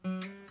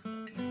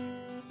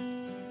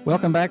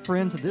Welcome back,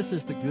 friends. This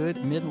is the Good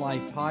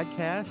Midlife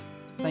Podcast.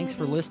 Thanks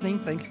for listening.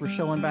 Thanks for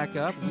showing back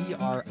up. We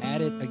are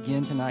at it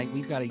again tonight.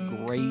 We've got a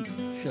great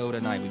show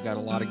tonight. We've got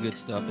a lot of good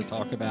stuff to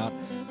talk about.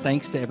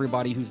 Thanks to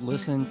everybody who's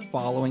listened,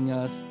 following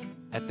us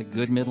at the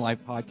Good Midlife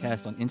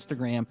Podcast on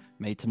Instagram.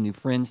 Made some new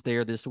friends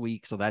there this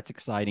week, so that's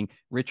exciting.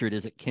 Richard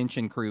is at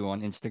Kenshin Crew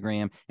on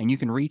Instagram, and you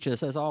can reach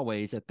us, as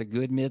always, at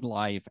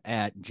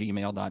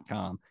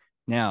thegoodmidlife@gmail.com.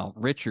 Now,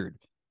 Richard,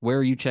 where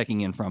are you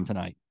checking in from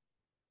tonight?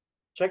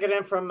 Checking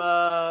in from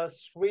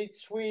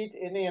sweet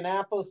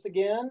Indianapolis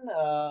again.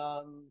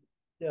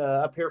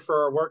 Up here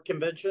for our work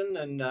convention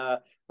and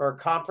or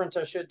conference,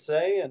 I should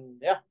say. And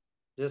yeah,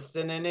 just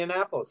in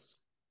Indianapolis.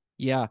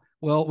 Yeah.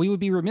 Well, we would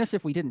be remiss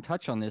if we didn't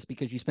touch on this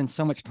because you spend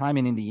so much time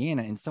in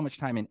Indiana and so much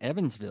time in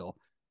Evansville.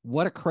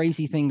 What a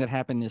crazy thing that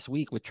happened this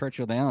week with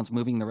Churchill Downs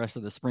moving the rest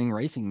of the spring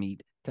racing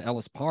meet to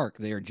Ellis Park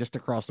there just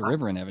across the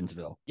river in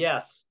Evansville.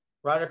 Yes,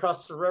 right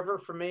across the river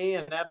from me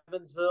in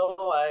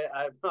Evansville.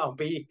 I'll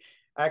be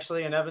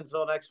actually in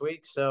Evansville next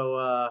week.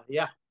 So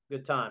yeah,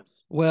 good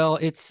times. Well,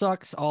 it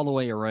sucks all the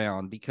way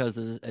around because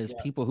as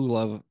Yeah. people who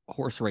love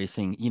horse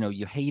racing,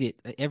 you hate it.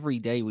 Every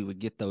day we would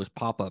get those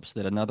pop-ups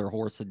that another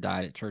horse had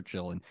died at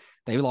Churchill, and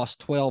they lost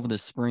 12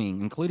 this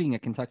spring, including a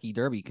Kentucky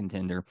Derby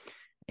contender.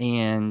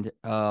 And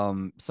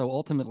so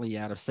ultimately,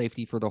 out of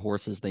safety for the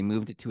horses, they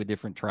moved it to a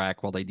different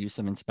track while they do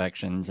some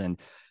inspections. And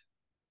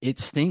it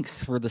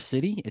stinks for the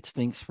city. It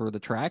stinks for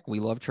the track. We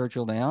love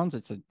Churchill Downs.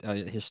 It's a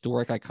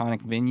historic,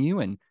 iconic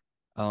venue. And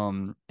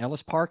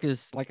Ellis Park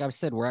is, like I've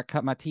said, where I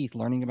cut my teeth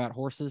learning about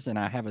horses. And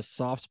I have a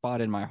soft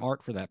spot in my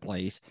heart for that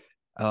place.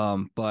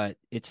 But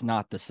it's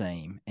not the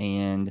same.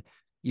 And,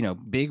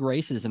 big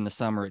races in the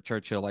summer at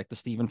Churchill, like the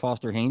Stephen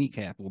Foster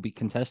Handicap, will be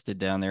contested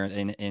down there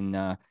in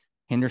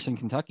Henderson,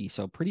 Kentucky.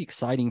 So pretty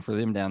exciting for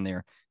them down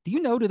there.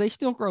 Do they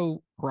still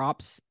grow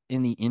crops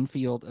in the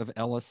infield of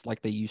Ellis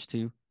like they used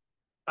to?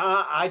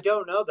 I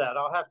don't know that.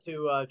 I'll have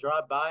to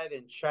drive by it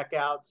and check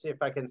out, see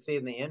if I can see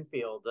in the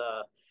infield.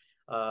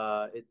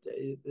 I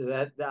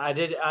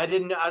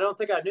don't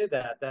think I knew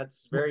that.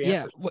 That's very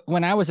Yeah, interesting.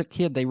 when I was a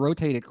kid, they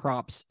rotated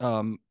crops,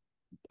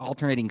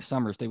 alternating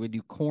summers. They would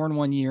do corn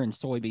one year and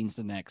soybeans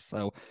the next.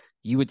 So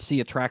you would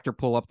see a tractor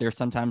pull up there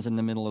sometimes in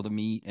the middle of the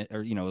meet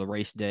or the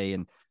race day,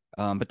 and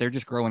but they're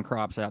just growing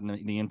crops out in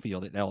the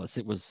infield at Ellis.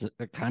 It was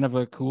a kind of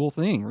a cool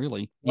thing,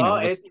 really. Well,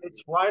 It was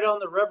it's right on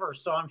the river,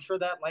 so I'm sure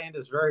that land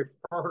is very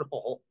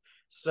fertile.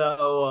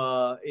 So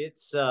I'll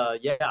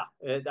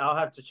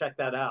have to check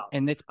that out.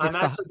 and I'm it's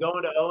the actually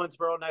going to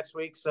Owensboro next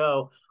week,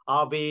 so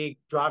I'll be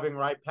driving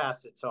right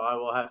past it. So I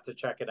will have to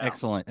check it out.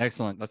 excellent,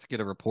 excellent. Let's get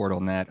a report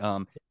on that.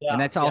 And Yeah,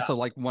 that's yeah, also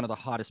like one of the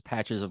hottest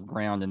patches of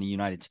ground in the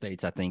United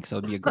States, I think. So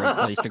it'd be a great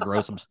place to grow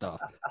some stuff.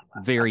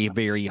 Very,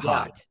 very yeah,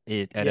 hot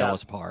at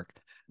Ellis yes, Park.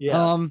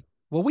 yes.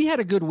 Well, we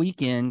had a good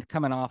weekend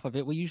coming off of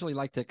it. We usually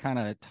like to kind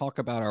of talk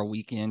about our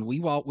weekend.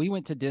 We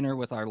went to dinner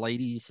with our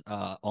ladies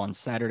on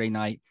Saturday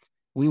night.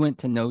 We went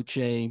to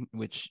Noche,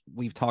 which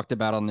we've talked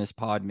about on this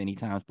pod many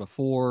times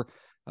before.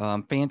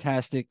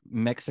 Fantastic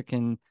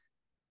Mexican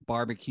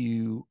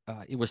barbecue.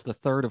 It was the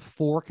third of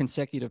four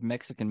consecutive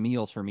Mexican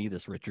meals for me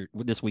this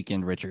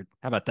weekend, Richard.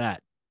 How about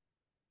that?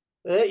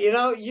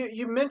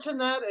 You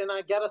mentioned that, and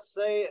I gotta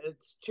say,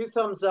 it's two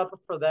thumbs up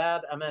for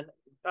that. I mean,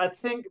 I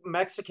think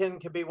Mexican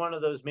could be one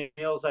of those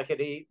meals I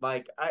could eat.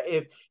 Like,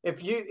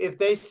 if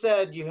they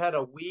said you had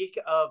a week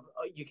of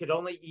you could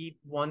only eat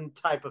one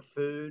type of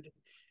food,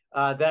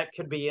 that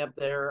could be up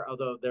there.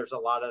 Although there's a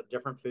lot of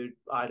different food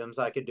items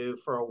I could do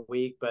for a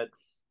week, but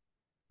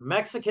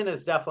Mexican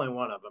is definitely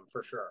one of them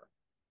for sure.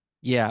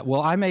 Yeah,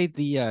 well, I made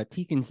the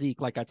Tican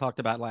Zeke like I talked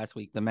about last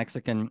week. The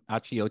Mexican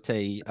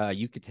achiote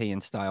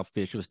Yucatan style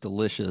fish was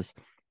delicious.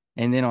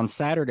 And then on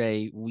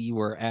Saturday, we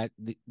were at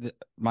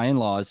my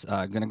in-laws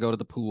going to go to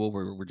the pool.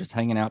 We're just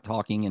hanging out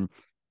talking, and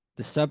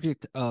the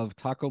subject of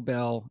Taco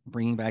Bell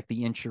bringing back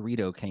the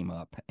enchilada came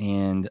up.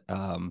 And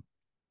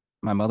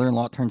my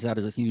mother-in-law turns out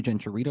is a huge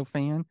enchilada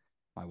fan.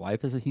 My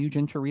wife is a huge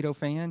enchilada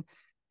fan.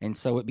 And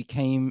so it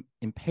became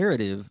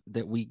imperative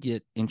that we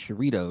get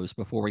enchiladas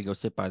before we go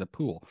sit by the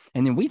pool.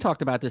 And then we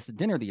talked about this at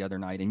dinner the other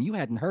night, and you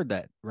hadn't heard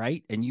that,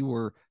 right? And you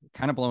were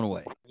kind of blown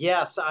away.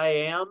 Yes, I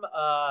am.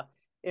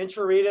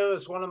 Enchilada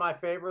is one of my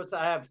favorites.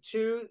 I have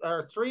two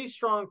or three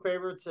strong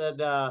favorites at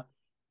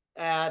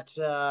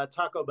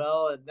Taco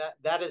Bell, and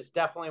that is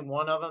definitely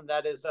one of them.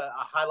 That is a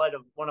highlight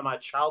of one of my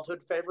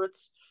childhood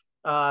favorites.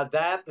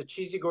 That the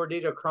cheesy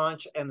gordita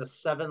crunch and the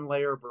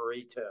 7-layer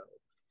burrito.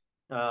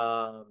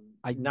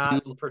 I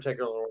Not do in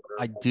particular order.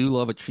 I do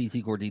love a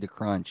cheesy gordita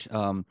crunch.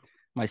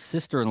 My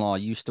sister-in-law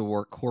used to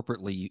work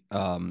corporately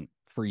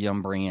for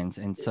Yum Brands,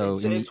 and so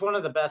It's one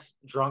of the best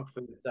drunk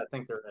foods I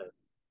think there is.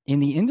 in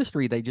the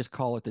industry they just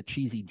call it the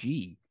cheesy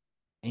G.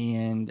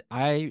 And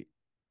I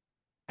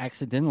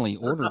accidentally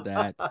ordered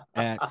that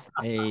at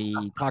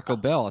the Taco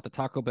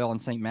Bell in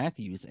St.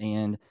 Matthews.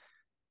 And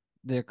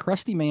the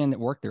crusty man that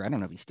worked there, I don't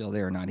know if he's still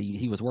there or not.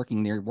 He was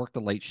working there, worked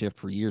the late shift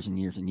for years and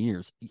years and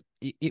years.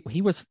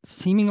 He was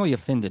seemingly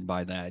offended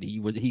by that.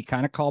 He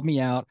kind of called me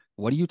out.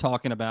 What are you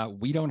talking about?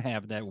 We don't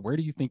have that. Where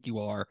do you think you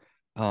are?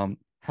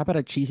 How about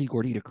a cheesy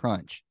gordita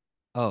crunch?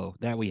 Oh,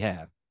 that we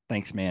have.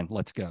 Thanks, man.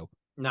 Let's go.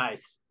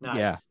 Nice, Yeah,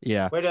 nice.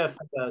 yeah, Way to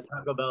the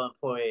Taco Bell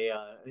employee.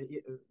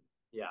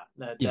 Yeah,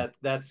 yeah.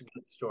 that's a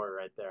good story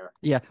right there.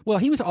 Yeah. Well,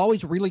 he was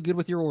always really good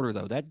with your order,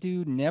 though. That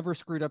dude never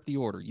screwed up the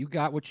order. You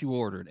got what you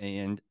ordered.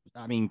 And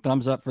I mean,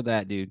 thumbs up for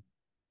that, dude.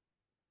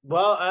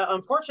 Well,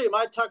 unfortunately,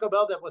 my Taco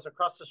Bell that was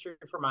across the street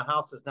from my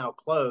house is now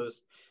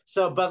closed.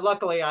 So, but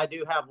luckily, I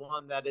do have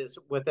one that is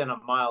within a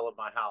mile of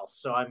my house,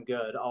 so I'm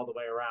good all the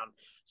way around.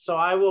 So,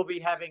 I will be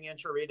having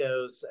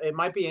enchiladas. It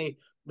might be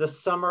the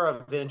summer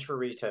of There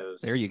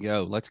enchiladas. you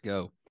go. Let's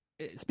go.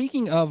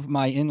 Speaking of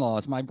my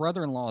in-laws, my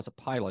brother-in-law is a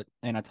pilot,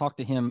 and I talked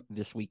to him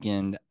this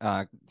weekend,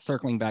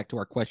 circling back to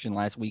our question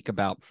last week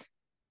about,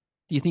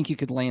 do you think you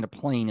could land a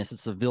plane as a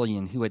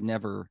civilian who had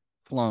never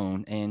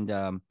flown?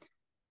 And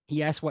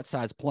he asked what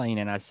size plane,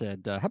 and I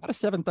said, how about a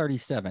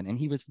 737? And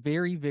he was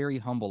very, very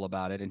humble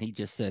about it. And he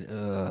just said,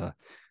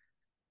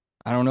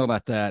 I don't know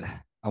about that.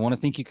 I want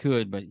to think you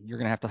could, but you're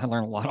going to have to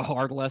learn a lot of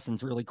hard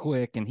lessons really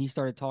quick. And he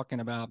started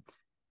talking about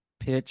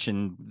pitch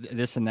and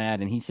this and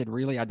that. And he said,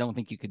 really, I don't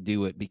think you could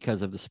do it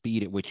because of the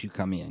speed at which you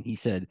come in. He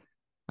said,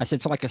 I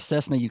said, so like a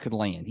Cessna, you could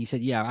land. He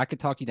said, yeah, I could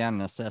talk you down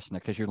in a Cessna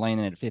because you're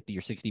landing at 50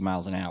 or 60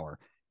 miles an hour.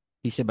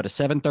 He said, but a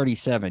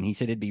 737, he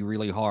said it'd be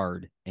really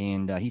hard.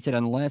 And he said,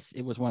 unless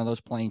it was one of those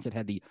planes that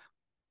had the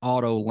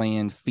auto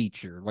land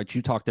feature, like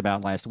you talked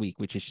about last week,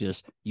 which is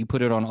just you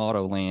put it on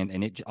auto land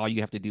and it all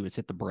you have to do is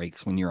hit the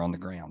brakes when you're on the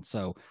ground.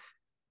 So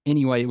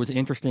anyway, it was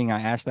interesting.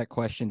 I asked that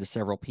question to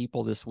several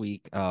people this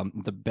week.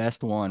 The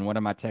best one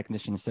of my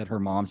technicians said her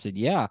mom said,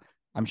 yeah,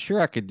 I'm sure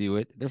I could do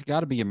it. There's got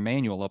to be a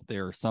manual up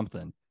there or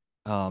something.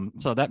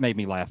 So that made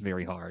me laugh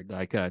very hard.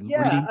 Like Yeah,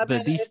 reading I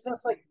mean, it's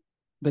just like,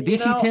 the you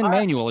DC know, 10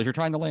 manual as you're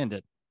trying to land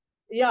it.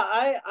 yeah,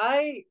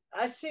 I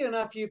see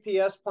enough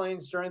UPS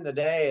planes during the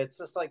day. It's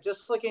just like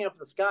just looking up at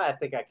the sky. I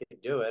think I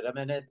could do it. I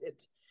mean,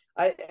 it's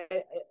I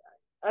I,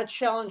 I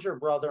challenge your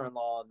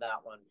brother-in-law on that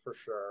one for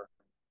sure.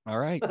 All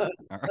right. All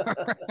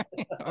right.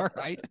 All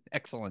right.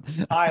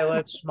 Excellent.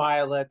 Pilot,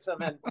 smilets. I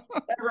mean,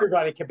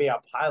 everybody can be a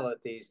pilot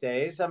these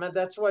days. I mean,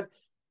 that's what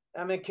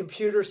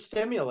computer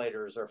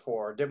stimulators are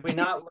for. Did we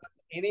not learn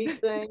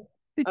anything?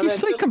 Did I you mean,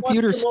 say just watch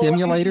computer the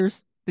movie.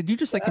 stimulators? Did you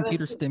just say I mean,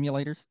 computer just,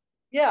 stimulators?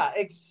 yeah,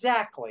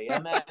 exactly. I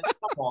mean,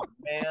 come on,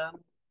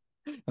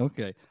 man.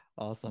 Okay.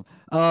 Awesome.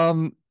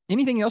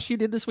 Anything else you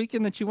did this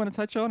weekend that you want to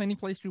touch on? Any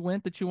place you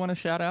went that you want to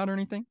shout out or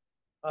anything?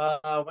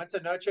 Went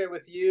to Noche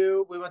with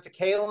you. We went to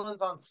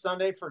Kalen's on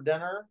Sunday for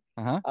dinner.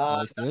 Uh-huh.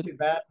 Always Not good. too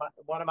bad.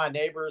 One of my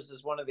neighbors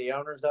is one of the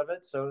owners of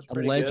it, so it was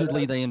pretty good.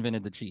 Allegedly, they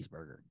invented the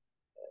cheeseburger.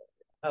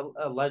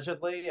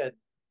 Allegedly,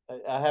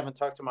 I haven't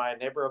talked to my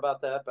neighbor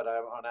about that, but I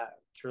want to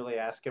truly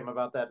ask him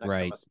about that next time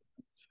I Right. see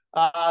him.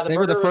 The They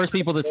were the burger was first pretty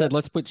people that good. said,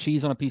 let's put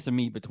cheese on a piece of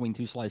meat between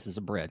two slices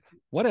of bread.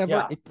 Whatever.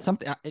 Yeah, It's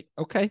something.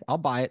 Okay. I'll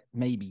buy it.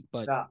 Maybe.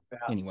 But yeah.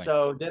 anyway.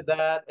 So did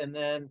that, and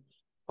then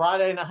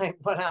Friday night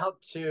went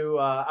out to.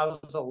 I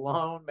was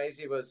alone.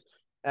 Maisie was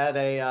at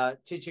a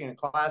teaching a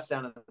class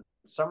down in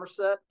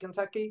Somerset,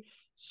 Kentucky.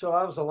 So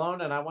I was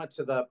alone, and I went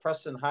to the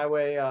Preston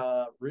Highway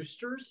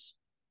Roosters,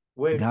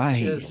 which is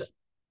Nice.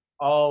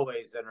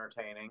 always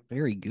entertaining.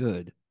 Very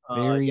good.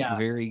 Very, Yeah,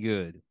 very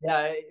good.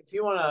 yeah. If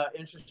you want an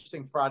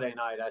interesting Friday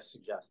night, I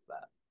suggest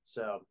that.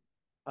 So,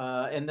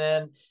 and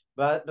then,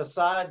 but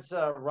besides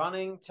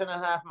running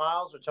 10.5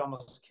 miles, which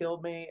almost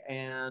killed me,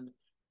 and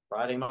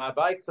riding my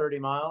bike 30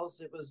 miles,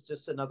 it was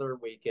just another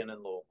weekend in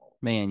Louisville.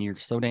 Man, you're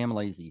so damn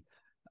lazy.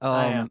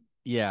 I am.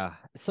 Yeah.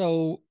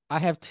 So I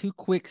have two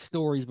quick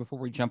stories before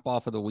we jump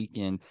off of the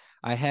weekend.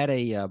 I had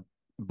a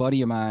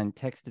buddy of mine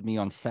texted me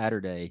on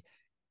Saturday,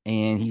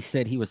 and he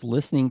said he was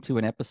listening to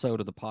an episode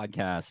of the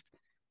podcast,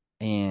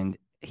 and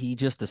he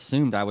just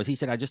assumed I was. He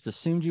said, I just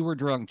assumed you were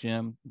drunk,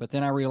 Jim, but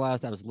then I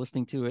realized I was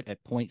listening to it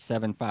at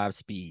 0.75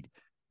 speed.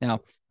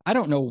 Now, I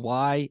don't know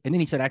why. And then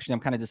he said, actually, I'm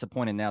kind of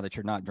disappointed now that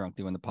you're not drunk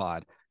doing the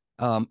pod.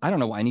 I don't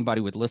know why anybody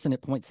would listen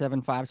at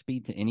 0.75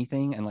 speed to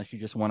anything unless you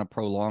just want to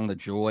prolong the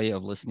joy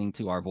of listening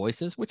to our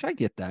voices, which I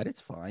get that.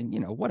 It's fine,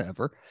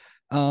 whatever.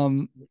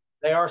 Um,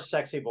 They are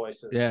sexy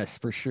voices. yes,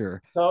 for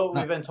sure. So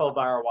we've been told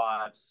by our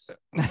wives.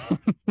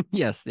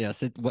 Yes,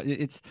 yes.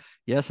 It's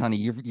yes, honey.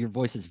 Your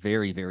voice is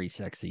very, very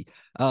sexy.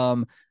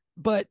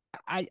 But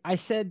I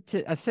said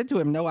to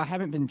him, no, I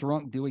haven't been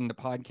drunk doing the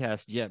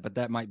podcast yet, but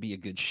that might be a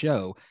good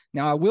show.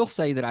 Now, I will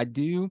say that I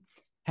do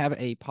have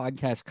a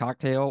podcast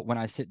cocktail when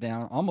I sit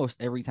down.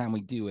 Almost every time we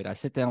do it, I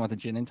sit down with a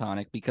gin and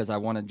tonic because I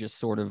want to just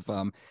sort of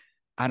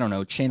I don't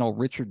know, channel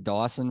Richard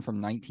Dawson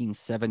from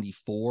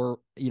 1974,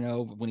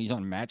 when he's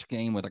on Match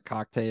Game with a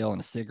cocktail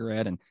and a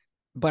cigarette.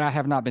 But I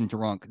have not been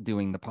drunk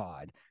doing the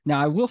pod. Now,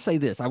 I will say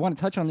this. I want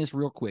to touch on this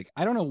real quick.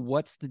 I don't know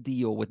what's the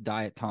deal with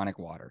diet tonic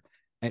water.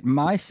 At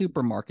my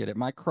supermarket, at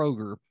my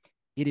Kroger,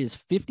 it is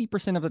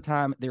 50% of the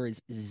time there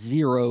is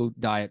zero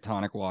diet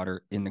tonic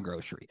water in the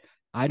grocery.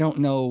 I don't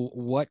know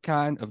what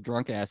kind of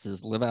drunk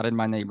asses live out in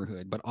my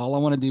neighborhood, but all I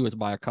want to do is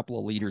buy a couple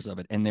of liters of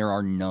it, and there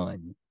are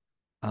none.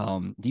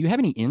 Do you have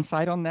any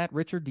insight on that,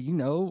 Richard? Do you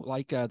know,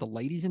 like, the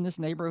ladies in this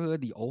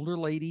neighborhood, the older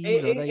ladies,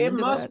 are they It into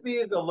that? must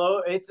be the low.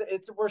 It's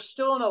we're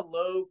still in a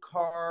low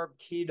carb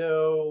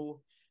keto,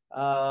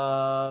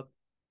 uh,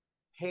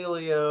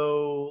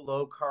 paleo,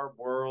 low carb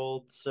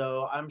world.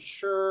 So I'm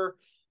sure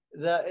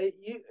that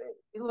you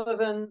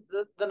live in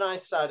the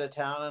nice side of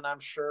town, and I'm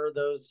sure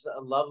those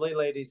lovely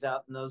ladies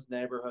out in those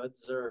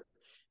neighborhoods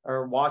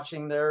are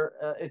watching their.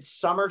 It's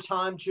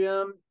summertime,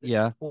 Jim. It's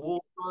Yeah.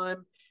 pool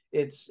time.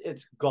 It's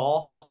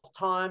golf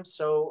time.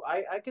 So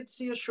I could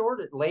see a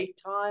short at late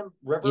time,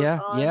 river Yeah,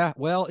 time. yeah.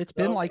 Well, it's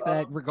been So like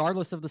that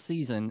regardless of the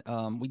season.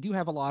 We do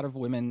have a lot of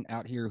women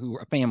out here who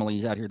are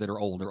families out here that are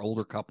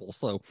older couples.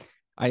 So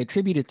I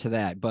attribute it to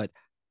that. But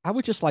I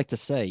would just like to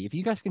say, if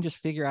you guys can just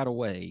figure out a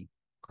way,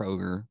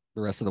 Kroger,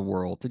 the rest of the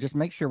world, to just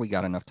make sure we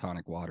got enough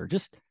tonic water.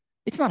 Just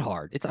it's not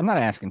hard. I'm not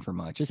asking for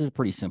much. This is a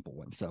pretty simple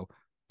one. So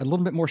a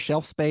little bit more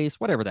shelf space,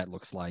 whatever that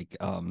looks like.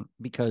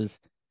 Because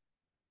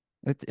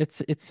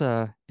it's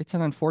an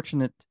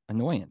unfortunate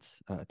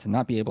annoyance to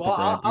not be able to well,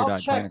 grab your I'll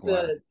diet check tonic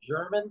water. the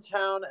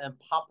Germantown and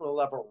Poplar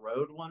Level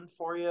Road one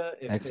for you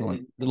if Excellent.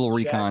 and Little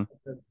check. recon.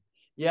 Because,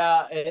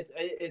 yeah,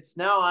 it's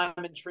now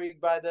I'm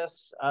intrigued by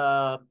this.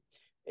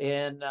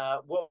 And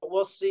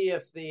we'll see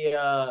if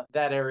the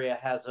that area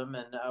has them,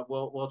 and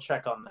we'll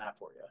check on that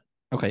for you.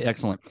 Okay,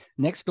 excellent.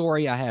 Next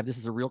story I have. This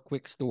is a real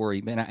quick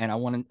story, man, and I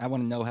want to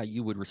know how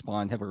you would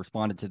respond, have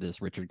responded to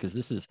this, Richard, because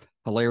this is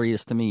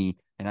hilarious to me,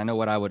 and I know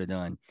what I would have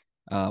done.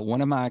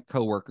 One of my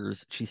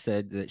coworkers, she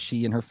said that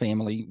she and her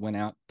family went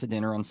out to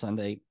dinner on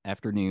Sunday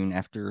afternoon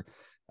after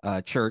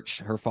church,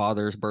 her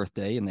father's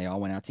birthday, and they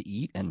all went out to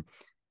eat. And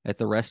at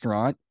the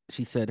restaurant,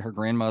 she said her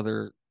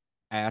grandmother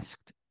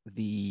asked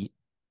the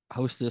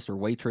hostess or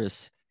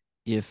waitress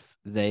if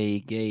they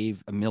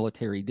gave a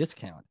military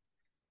discount.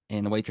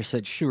 And the waitress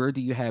said, "Sure,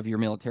 do you have your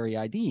military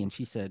ID?" And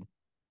she said,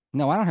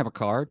 "No, I don't have a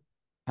card.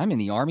 I'm in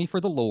the Army for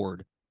the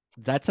Lord."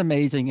 That's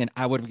amazing. And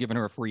I would have given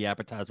her a free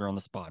appetizer on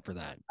the spot for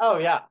that. Oh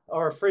yeah,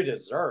 or a free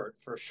dessert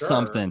for sure.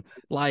 Something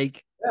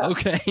like, Yeah,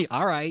 okay,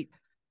 all right.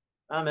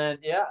 I mean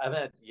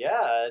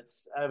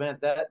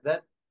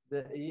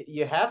that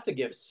you have to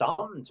give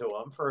something to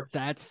them for.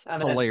 That's I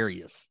mean,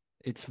 hilarious.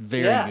 It's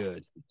very yes,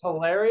 good. it's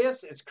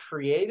hilarious. It's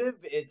creative.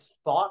 It's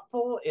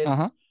thoughtful.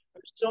 Uh-huh.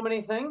 There's so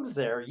many things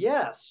there.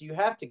 Yes, you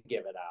have to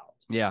give it out.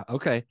 Yeah.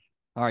 Okay.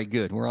 All right.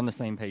 Good. We're on the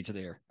same page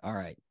there. All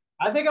right.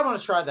 I think I'm going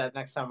to try that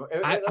next time.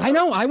 I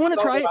know. I want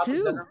to try it About the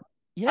too. dinner.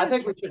 I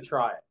think Yes. we should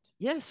try it.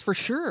 Yes, for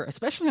sure.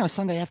 Especially on a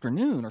Sunday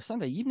afternoon or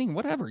Sunday evening,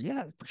 whatever.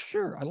 Yeah, for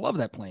sure. I love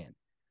that plan.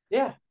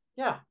 Yeah,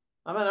 yeah.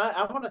 I mean,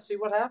 I want to see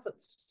what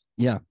happens.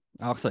 Yeah,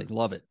 I'll say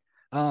love it.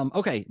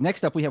 Okay,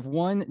 next up, we have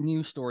one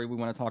news story we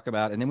want to talk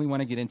about, and then we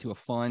want to get into a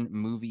fun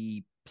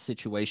movie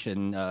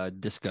situation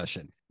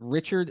discussion.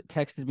 Richard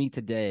texted me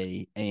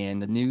today,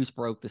 and the news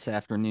broke this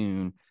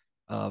afternoon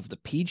of the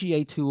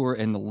PGA Tour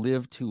and the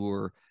Live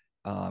Tour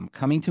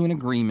coming to an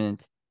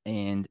agreement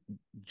and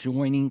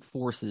joining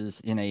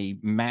forces in a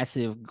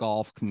massive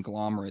golf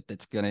conglomerate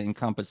that's going to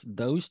encompass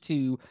those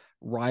two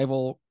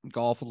rival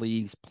golf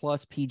leagues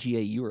plus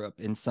PGA Europe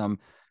in some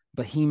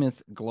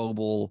behemoth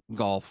global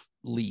golf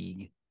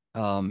league.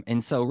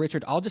 And so,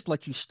 Richard, I'll just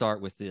let you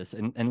start with this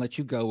and let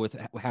you go with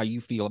how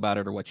you feel about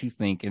it or what you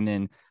think, and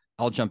then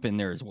I'll jump in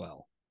there as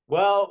well.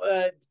 Well,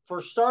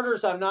 for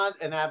starters, I'm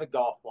not an avid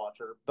golf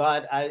watcher,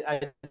 but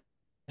I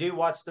do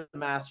watch the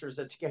Masters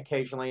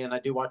occasionally, and I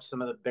do watch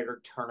some of the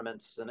bigger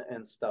tournaments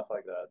and stuff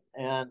like that.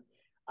 And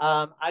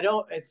I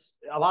don't. It's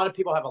a lot of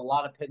people have a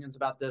lot of opinions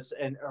about this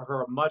and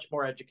are much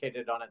more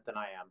educated on it than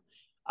I am.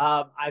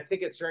 I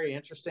think it's very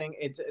interesting.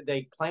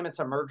 They claim it's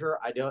a merger.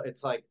 I don't.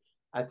 It's like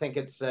I think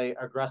it's a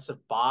aggressive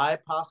buy,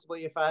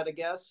 possibly. If I had to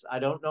guess, I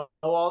don't know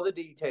all the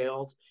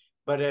details,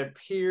 but it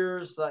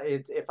appears that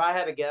if I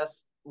had to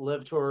guess,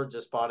 Live Tour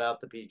just bought out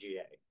the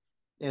PGA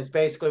is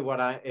basically what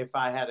if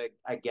I had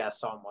a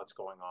guess on what's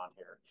going on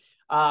here.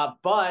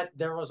 But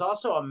there was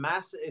also a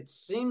mass. It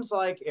seems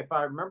like, if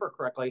I remember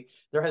correctly,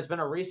 there has been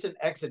a recent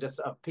exodus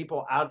of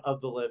people out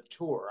of the Live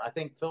Tour. I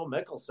think Phil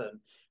Mickelson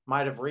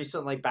might have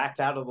recently backed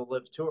out of the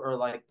Live Tour or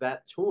like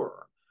that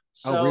tour.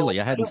 Oh, really?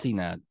 So I hadn't seen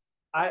that.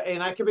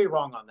 I could be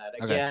wrong on that.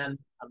 Okay. Again,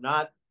 I'm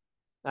not.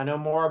 I know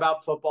more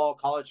about football,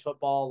 college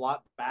football, a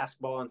lot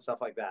basketball and stuff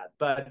like that.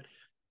 But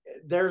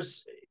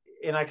there's,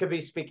 and I could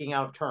be speaking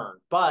out of turn,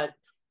 but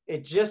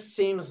it just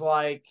seems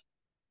like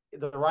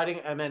the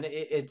writing. I mean,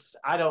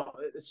 I don't.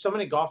 So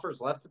many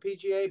golfers left the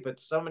PGA, but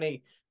so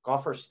many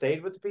golfers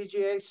stayed with the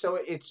PGA. So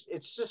it's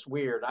just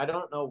weird. I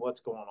don't know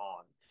what's going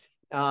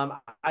on.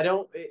 I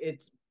don't.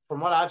 It's from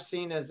what I've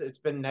seen is it's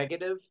been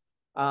negative.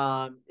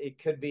 It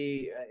could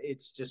be.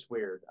 It's just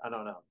weird. I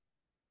don't know.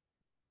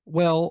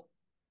 Well,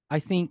 I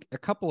think a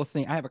couple of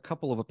things. I have a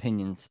couple of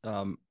opinions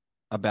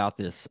about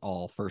this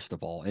all, first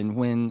of all. And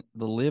when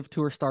the Live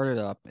Tour started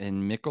up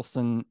and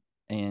Mickelson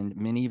and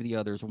many of the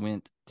others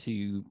went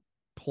to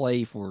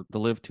play for the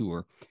Live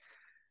Tour,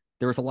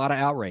 there was a lot of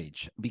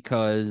outrage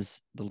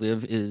because the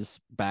Live is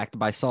backed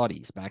by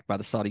Saudis, backed by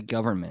the Saudi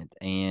government.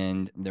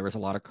 And there was a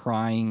lot of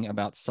crying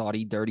about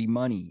Saudi dirty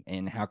money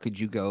and how could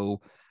you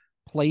go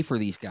play for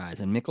these guys.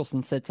 And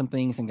Mickelson said some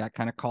things and got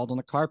kind of called on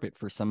the carpet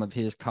for some of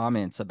his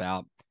comments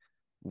about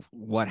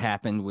what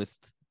happened with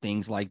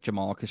things like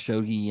Jamal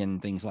Khashoggi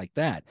and things like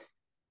that.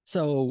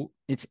 So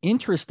it's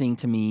interesting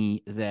to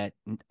me that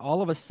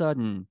all of a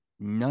sudden,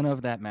 none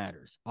of that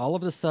matters. All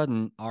of a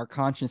sudden, our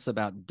conscience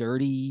about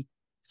dirty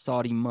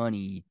Saudi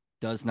money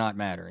does not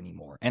matter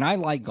anymore. And I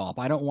like golf.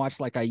 I don't watch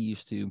like I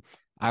used to.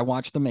 I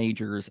watch the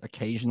majors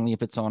occasionally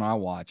if it's on. I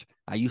watch.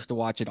 I used to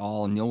watch it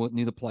all and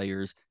knew the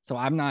players, so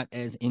I'm not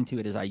as into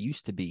it as I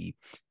used to be.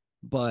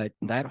 But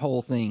that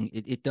whole thing,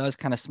 it does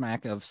kind of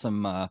smack of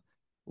some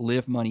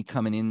live money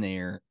coming in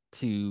there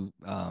to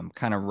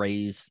kind of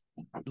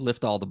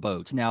lift all the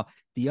boats. Now,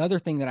 the other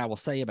thing that I will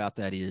say about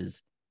that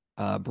is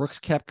Brooks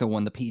Koepka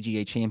won the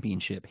PGA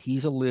Championship.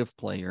 He's a live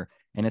player,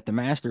 and at the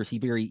Masters, he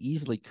very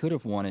easily could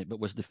have won it, but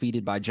was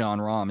defeated by Jon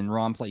Rahm, and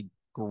Rahm played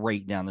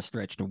great down the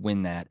stretch to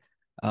win that.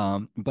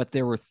 But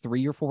there were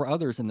 3 or 4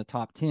 others in the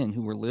top 10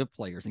 who were live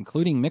players,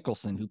 including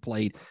Mickelson, who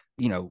played,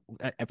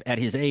 at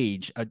his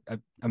age, a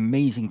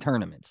amazing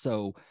tournament.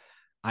 So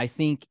I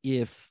think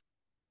if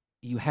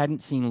you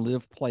hadn't seen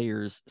live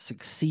players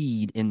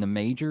succeed in the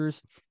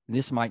majors,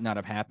 this might not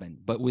have happened.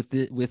 But with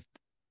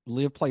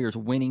live players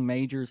winning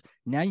majors,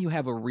 now you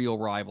have a real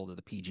rival to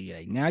the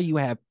PGA. Now you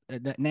have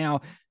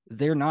now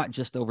they're not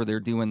just over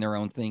there doing their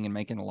own thing and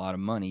making a lot of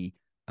money,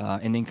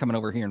 and then coming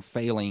over here and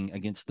failing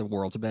against the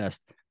world's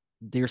best.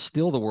 They're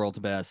still the world's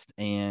best,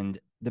 and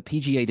the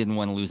PGA didn't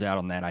want to lose out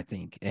on that, I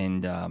think,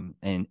 and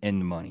the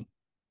money.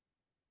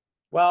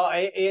 Well,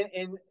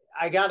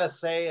 I gotta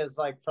say, is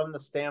like from the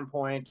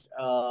standpoint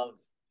of,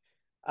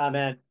 I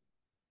mean,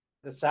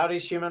 the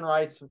Saudis' human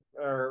rights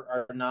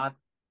are not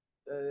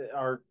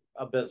are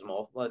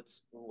abysmal.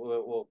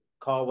 We'll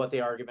call what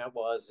the argument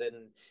was,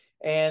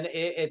 and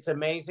it's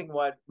amazing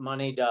what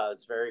money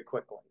does very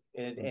quickly.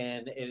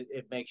 And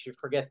it makes you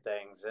forget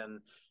things,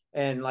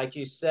 and like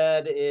you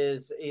said,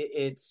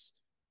 it's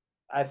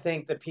I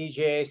think the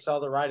PGA saw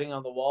the writing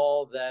on the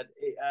wall that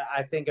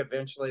I think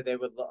eventually they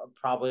would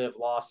probably have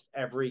lost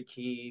every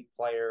key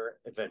player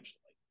eventually.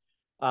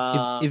 If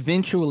Um,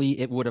 eventually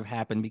it would have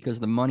happened because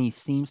the money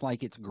seems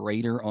like it's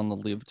greater on the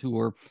live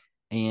tour,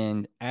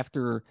 and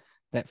after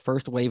that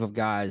first wave of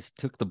guys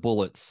took the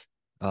bullets,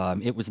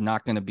 it was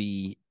not going to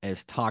be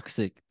as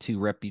toxic to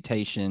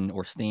reputation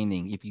or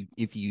standing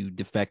if you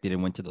defected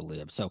and went to the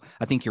live. So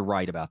I think you're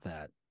right about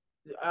that.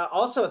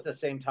 Also, at the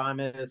same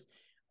time, is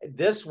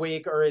this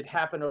week, or it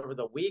happened over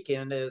the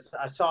weekend, is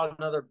I saw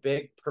another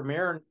big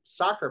premier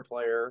soccer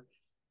player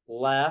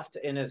left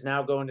and is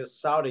now going to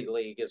Saudi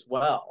League as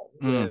well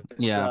with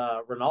Yeah,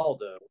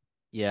 Ronaldo.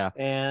 yeah.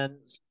 And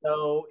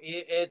so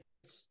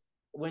it's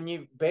when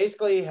you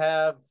basically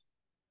have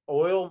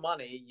oil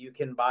money, you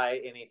can buy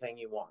anything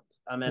you want.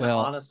 I mean, Well,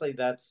 honestly,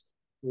 that's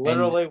and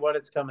literally what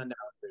it's coming down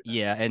to now.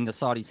 yeah, and the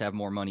Saudis have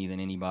more money than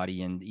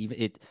anybody, and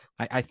even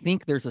I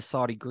think there's a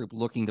Saudi group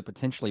looking to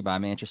potentially buy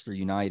Manchester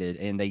United,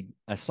 and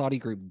a Saudi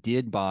group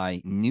did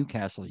buy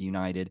Newcastle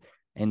United,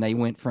 and they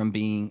went from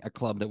being a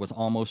club that was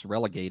almost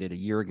relegated a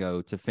year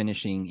ago to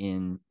finishing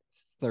in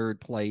third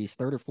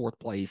or fourth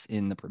place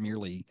in the Premier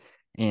League,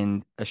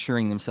 and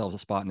assuring themselves a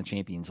spot in the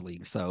Champions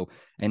League. So,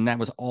 and that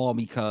was all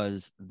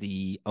because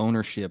the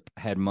ownership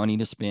had money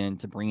to spend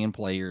to bring in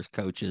players,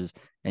 coaches,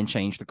 and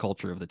change the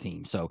culture of the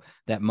team. So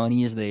that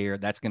money is there.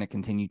 That's going to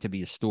continue to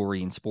be a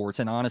story in sports,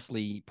 and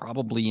honestly,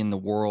 probably in the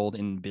world,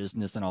 in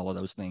business, and all of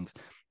those things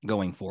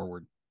going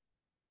forward.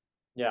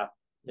 Yeah,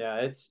 yeah,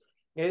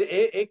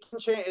 it can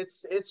change.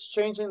 It's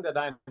changing the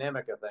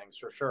dynamic of things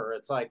for sure.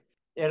 It's like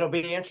it'll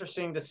be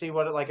interesting to see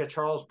what like a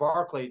Charles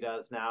Barkley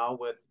does now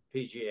with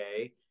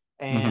PGA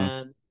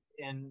Mm-hmm.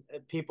 and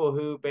people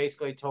who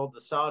basically told the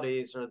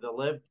Saudis or the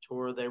Live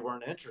Tour they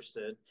weren't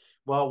interested.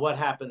 Well, what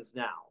happens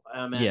now?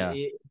 I mean, Yeah.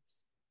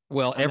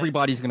 Well, I mean,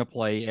 everybody's going to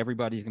play.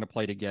 Everybody's going to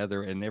play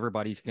together, and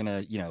everybody's going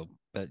to,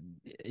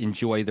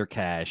 enjoy their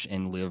cash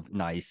and live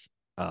nice,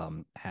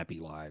 happy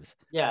lives.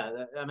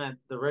 yeah. I mean,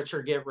 the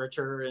richer get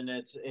richer, and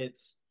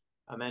it's.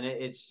 I mean,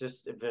 it's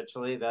just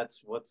eventually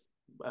that's what's.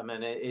 I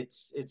mean,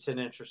 it's an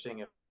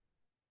interesting.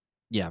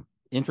 Yeah,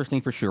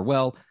 interesting for sure.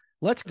 Well,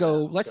 let's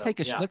go. So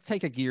yeah. Let's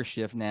take a gear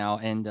shift now,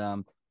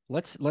 and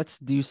let's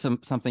do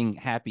something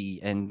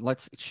happy, and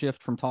let's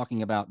shift from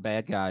talking about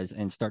bad guys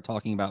and start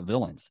talking about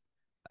villains.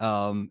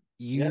 You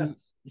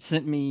Yes.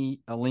 sent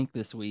me a link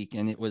this week,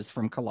 and it was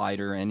from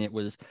Collider, and it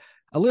was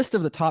a list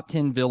of the top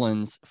 10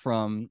 villains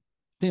from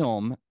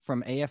film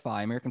from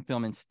AFI, American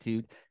Film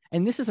Institute.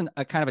 And this isn't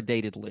a kind of a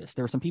dated list.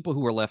 There were some people who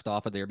were left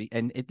off of there,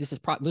 and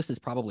list is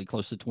probably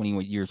close to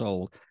 20 years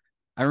old.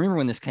 I remember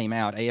when this came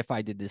out,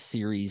 AFI did this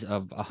series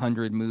of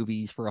 100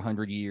 movies for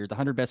 100 years, the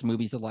 100 best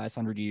movies of the last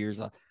 100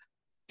 years,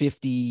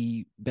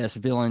 50 best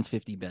villains,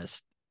 50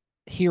 best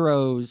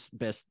heroes,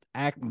 best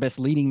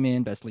leading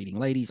men, best leading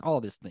ladies, all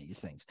of these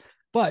things.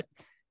 But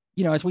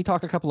as we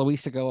talked a couple of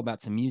weeks ago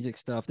about some music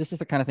stuff, this is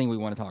the kind of thing we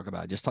want to talk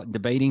about. Just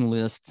debating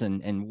lists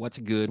and what's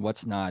good,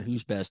 what's not,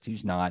 who's best,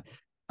 who's not.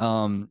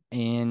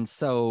 And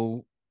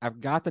so I've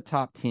got the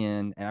top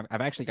 10, and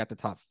I've actually got the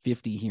top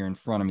 50 here in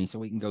front of me, so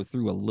we can go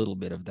through a little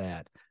bit of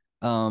that.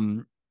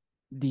 Um,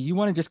 do you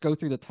want to just go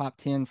through the top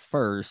 10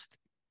 first,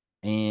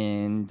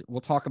 and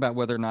we'll talk about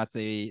whether or not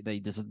they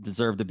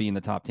deserve to be in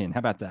the top 10? How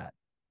about that?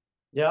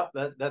 Yep,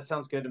 that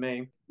sounds good to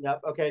me.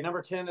 Yep. Okay,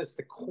 number 10 is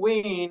the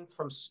Queen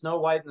from Snow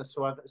White and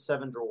the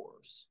Seven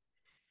Dwarfs.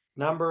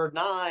 Number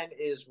 9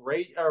 is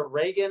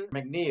Regan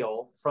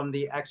McNeil from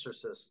The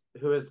Exorcist,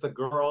 who is the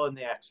girl in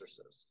The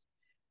Exorcist.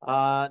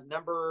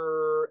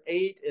 Number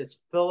 8 is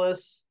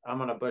Phyllis. I'm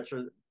gonna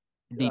butcher.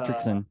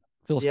 Dietrichson,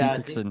 Phyllis Yeah,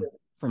 Dietrichson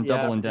from yeah,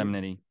 Double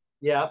Indemnity.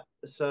 yeah.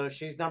 So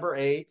she's number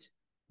 8.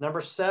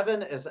 Number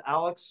 7 is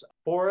Alex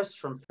Forrest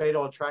from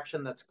Fatal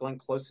Attraction. That's Glenn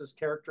Close's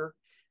character.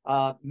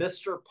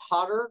 Mr.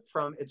 Potter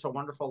from It's a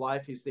Wonderful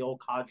Life. He's the old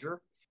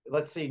codger.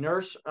 Let's see,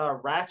 Nurse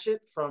Ratched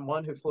from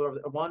One Flew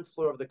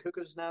Over the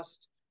Cuckoo's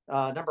Nest.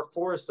 Number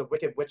 4 is the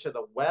Wicked Witch of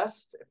the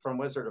West from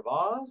Wizard of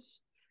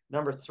Oz.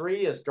 Number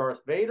 3 is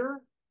Darth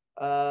Vader.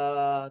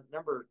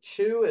 Number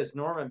 2 is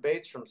Norman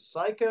Bates from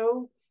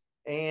Psycho.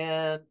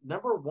 And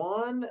number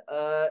 1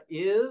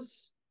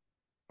 is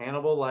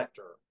Hannibal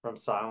Lecter from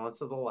Silence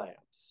of the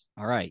Lambs.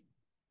 All right.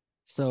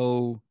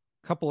 So,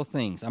 a couple of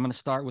things. I'm going to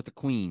start with the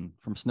Queen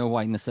from Snow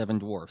White and the Seven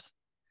Dwarfs.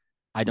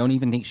 I don't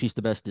even think she's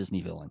the best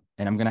Disney villain.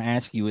 And I'm going to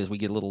ask you as we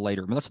get a little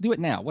later. But let's do it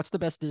now. What's the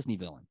best Disney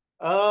villain?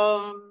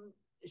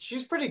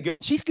 She's pretty good.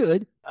 She's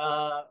good.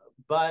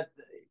 But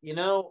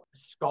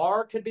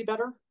Scar could be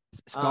better.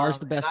 Scar's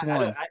the best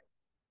one.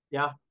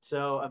 Yeah.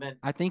 So I mean,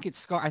 I think it's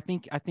Scar. I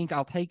think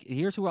I'll take.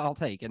 Here's who I'll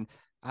take. And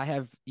I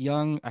have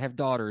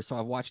daughters, so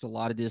I've watched a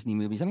lot of Disney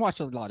movies and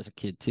watched a lot as a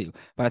kid too.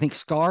 But I think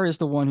Scar is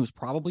the one who's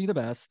probably the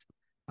best.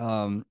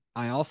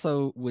 I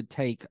also would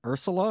take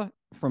Ursula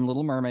from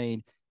Little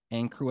Mermaid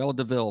and Cruella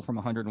de Vil from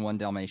 101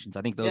 Dalmatians.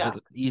 I think those are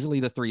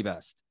easily the 3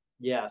 best.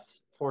 Yes,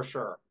 for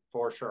sure.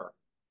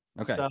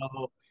 Okay. So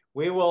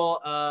we will.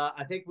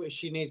 I think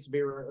she needs to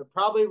be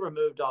probably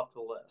removed off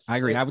the list. I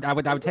agree. I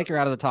would take her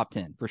out of the top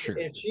 10 for sure.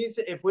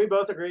 If we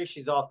both agree,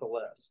 she's off the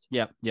list.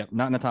 Yep.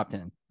 Not in the top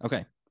 10.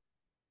 Okay.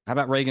 How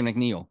about Regan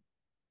McNeil?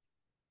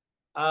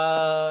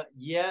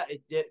 Yeah,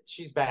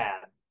 she's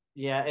bad.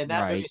 Yeah, and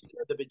that movie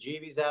scared the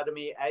bejeebies out of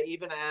me.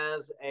 Even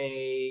as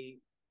a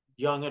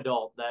young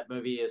adult, that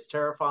movie is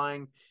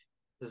terrifying.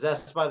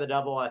 Possessed by the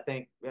Devil, I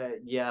think,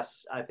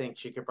 yes, I think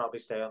she could probably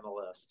stay on the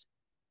list.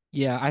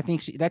 Yeah, I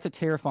think that's a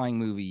terrifying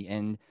movie.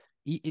 And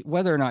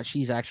whether or not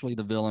she's actually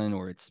the villain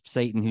or it's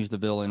Satan who's the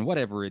villain,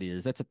 whatever it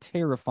is, that's a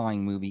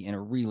terrifying movie and a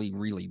really,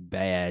 really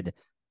bad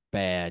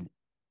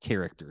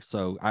character.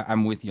 So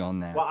I'm with you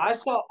on that. Well, I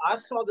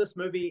saw this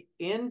movie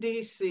in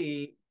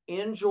DC,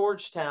 in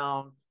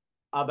Georgetown,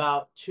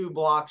 about 2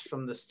 blocks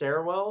from the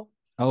stairwell.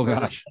 Oh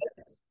gosh.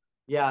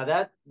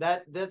 Yeah,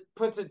 that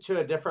puts it to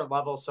a different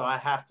level. So I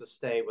have to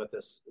stay with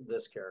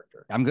this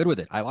character. I'm good with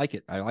it. I like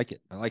it.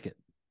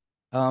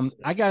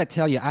 I got to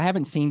tell you, I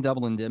haven't seen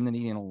Double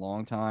Indemnity in a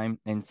long time.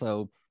 And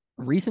so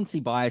recency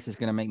bias is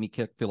going to make me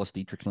kick Phyllis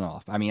Dietrichson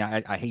off. I mean,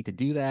 I hate to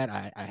do that.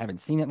 I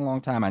haven't seen it in a long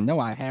time. I know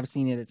I have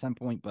seen it at some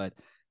point, but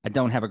I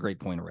don't have a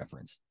great point of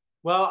reference.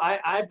 Well,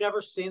 I've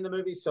never seen the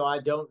movie, so I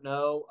don't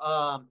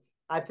know.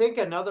 I think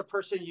another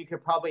person you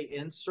could probably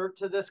insert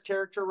to this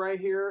character right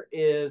here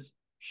is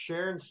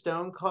Sharon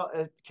Stone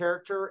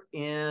character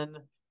in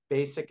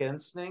Basic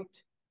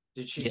Instinct.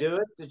 Did she do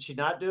it? Did she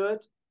not do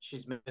it?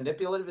 She's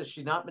manipulative. Is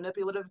she not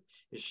manipulative?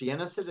 Is she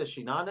innocent? Is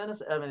she not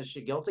innocent? I mean, is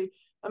she guilty?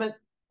 I mean,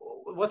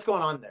 what's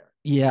going on there?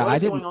 Yeah,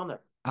 what is going on there?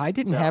 I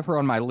didn't have her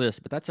on my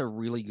list, but that's a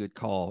really good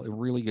call.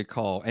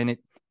 And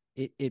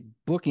it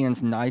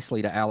bookends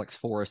nicely to Alex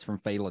Forrest from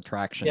Fatal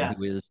Attraction,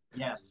 who is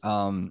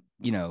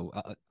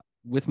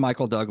with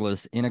Michael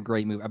Douglas in a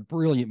great movie, a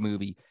brilliant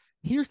movie.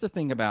 Here's the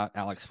thing about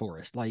Alex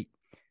Forrest. Like,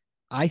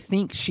 I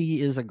think she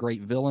is a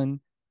great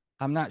villain.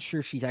 I'm not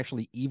sure she's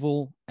actually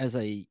evil as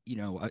a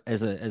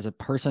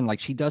person. Like,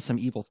 she does some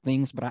evil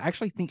things, but I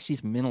actually think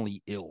she's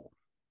mentally ill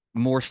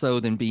more so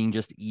than being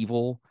just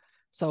evil.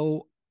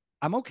 So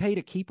I'm okay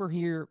to keep her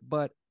here.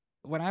 But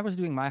when I was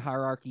doing my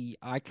hierarchy,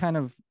 I kind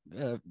of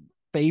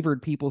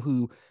favored people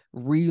who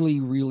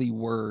really, really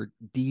were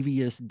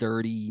devious,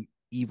 dirty,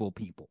 evil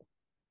people.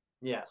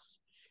 Yes.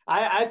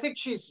 I think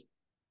she's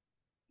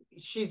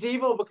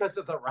evil because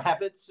of the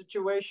rabbit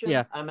situation.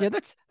 Yeah,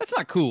 that's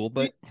not cool,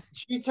 but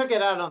she took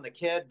it out on the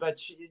kid, but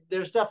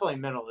there's definitely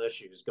mental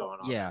issues going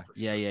on. Yeah.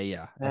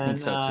 I think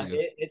so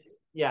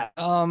too.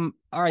 All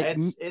right.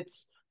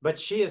 But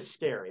she is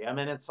scary. I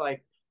mean, it's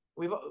like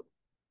go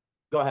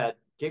ahead.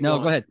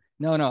 Go ahead.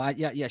 No.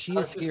 She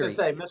is scary. Just gonna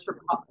say,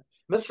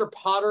 Mr.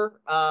 Potter,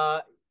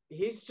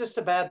 he's just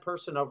a bad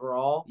person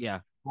overall.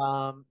 Yeah.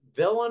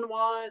 Villain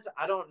wise,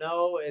 I don't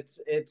know.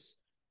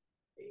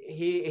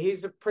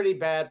 He's a pretty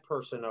bad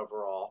person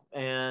overall,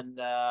 and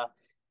I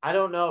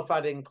don't know if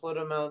I'd include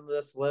him on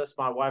this list.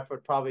 My wife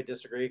would probably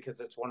disagree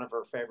because it's one of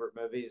her favorite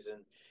movies,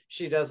 and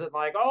she doesn't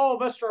like, oh,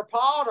 Mr.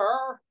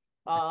 Potter.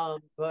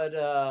 But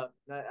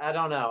I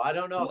don't know. I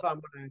don't know if I'm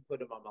going to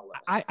include him on my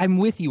list. I'm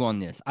with you on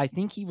this. I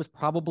think he was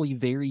probably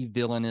very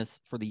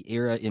villainous for the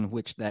era in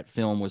which that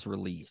film was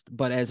released.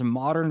 But as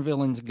modern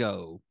villains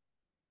go,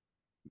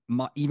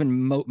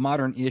 even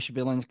modern-ish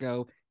villains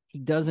go, he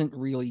doesn't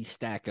really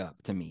stack up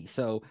to me.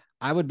 So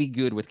I would be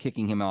good with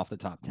kicking him off the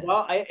top 10.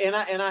 Well, I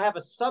have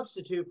a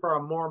substitute for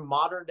a more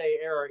modern day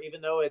era,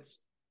 even though it's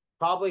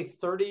probably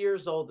 30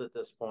 years old at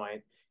this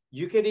point.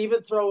 You could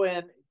even throw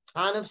in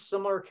kind of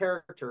similar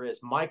character as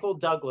Michael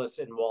Douglas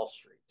in Wall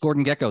Street.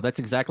 Gordon Gekko. That's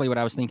exactly what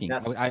I was thinking.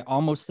 Yes. I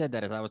almost said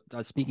that as I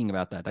was speaking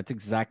about that. That's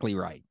exactly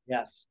right.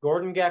 Yes,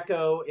 Gordon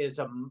Gekko is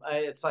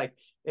it's like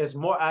is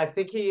more. I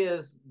think he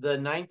is the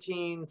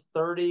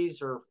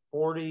 1930s or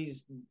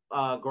 40s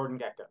Gordon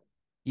Gekko.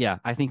 Yeah,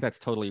 I think that's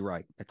totally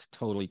right. That's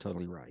totally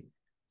right.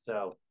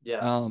 So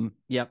yes.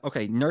 Yeah.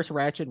 Okay. Nurse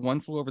Ratched, One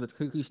Flew Over the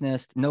Cuckoo's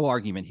Nest. No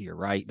argument here,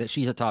 right? That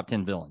she's a top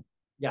 10 villain.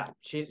 Yeah,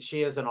 she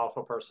is an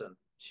awful person.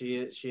 She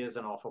is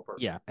an awful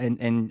person. Yeah,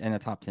 and a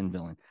top 10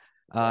 villain.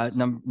 Yes.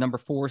 Number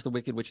 4 is the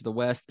Wicked Witch of the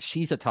West.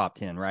 She's a top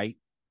 10, right?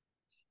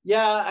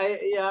 Yeah,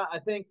 I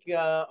think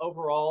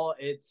overall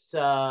it's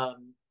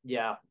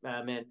yeah.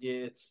 I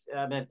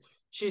mean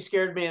she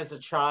scared me as a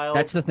child.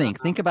 That's the thing.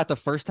 Think about the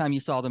first time you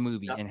saw the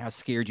movie and how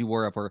scared you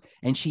were of her,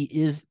 and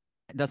she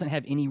doesn't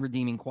have any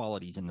redeeming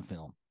qualities in the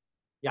film.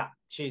 Yeah,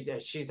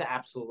 she's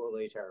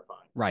absolutely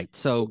terrifying. Right.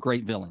 So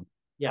great villain.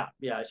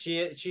 Yeah, she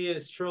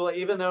is truly,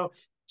 even though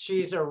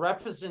she's a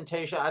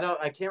representation.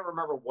 I can't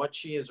remember what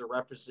she is a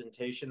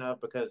representation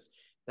of, because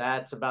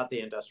that's about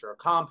the industrial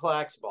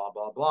complex, blah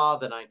blah blah,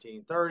 the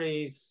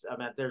 1930s. I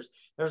mean,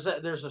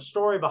 there's a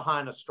story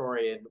behind a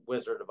story in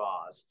Wizard of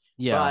Oz.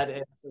 Yeah, but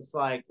it's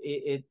like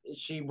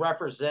she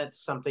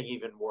represents something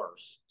even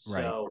worse.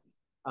 Right. So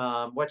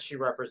what she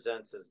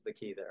represents is the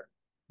key there.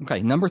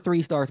 Okay, number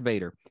 3 is Darth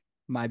Vader.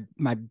 My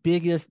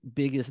biggest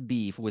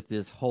beef with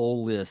this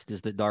whole list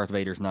is that Darth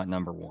Vader's not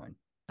number 1.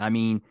 I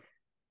mean,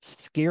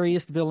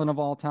 scariest villain of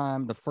all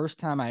time. The first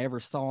time I ever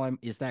saw him,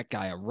 is that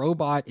guy a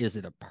robot? Is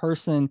it a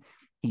person?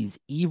 He's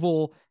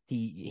evil.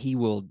 He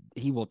will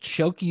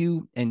choke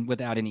you, and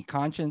without any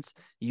conscience.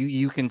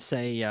 You can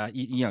say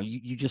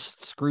you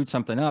just screwed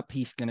something up.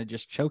 He's gonna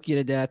just choke you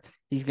to death.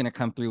 He's gonna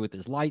come through with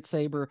his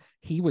lightsaber.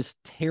 He was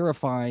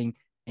terrifying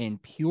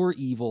and pure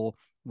evil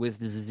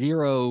with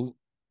zero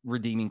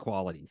redeeming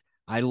qualities.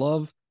 I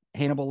love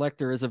Hannibal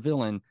Lecter as a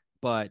villain,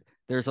 but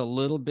there's a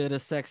little bit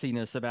of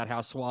sexiness about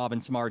how suave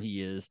and smart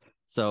he is.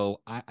 So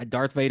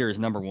Darth Vader is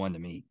number 1 to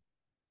me.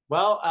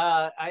 Well,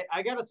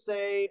 I gotta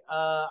say,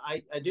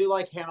 I do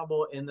like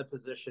Hannibal in the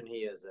position he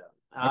is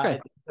in. Okay,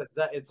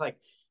 it's like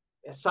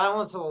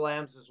Silence of the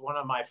Lambs is one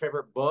of my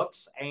favorite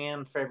books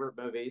and favorite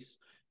movies.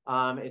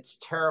 It's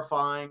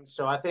terrifying,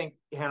 so I think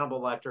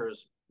Hannibal Lecter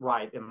is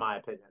right in my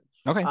opinion.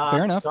 Okay,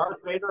 fair enough. Darth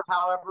Vader,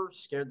 however,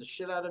 scared the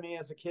shit out of me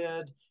as a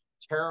kid.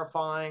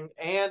 Terrifying,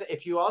 and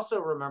if you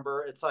also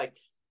remember, it's like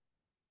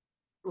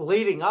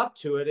leading up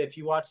to it. If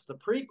you watch the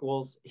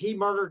prequels, he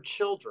murdered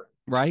children.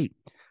 Right.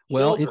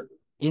 Well,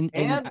 and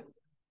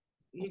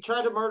he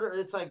tried to murder.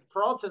 It's like,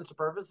 for all intents and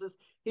purposes,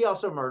 he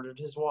also murdered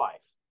his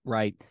wife.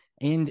 Right.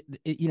 And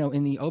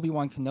in the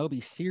Obi-Wan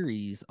Kenobi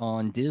series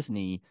on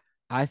Disney,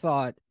 I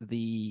thought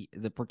the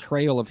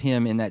portrayal of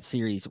him in that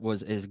series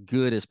was as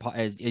good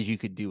as you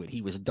could do it.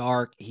 He was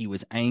dark. He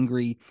was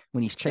angry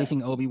when he's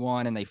chasing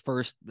Obi-Wan and they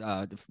first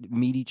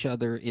meet each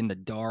other in the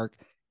dark.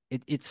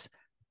 It's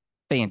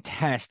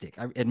fantastic.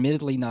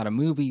 Admittedly, not a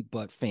movie,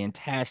 but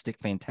fantastic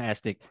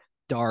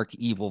dark,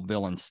 evil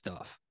villain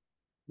stuff.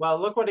 Well,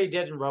 look what he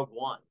did in Rogue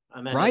One.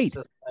 I mean, right.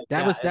 Like,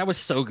 that was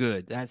so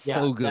good. That's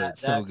so good.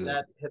 So good.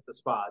 That hit the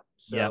spot.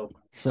 So yep,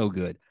 so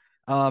good.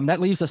 That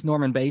leaves us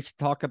Norman Bates to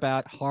talk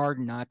about. Hard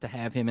not to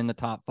have him in the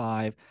top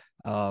 5.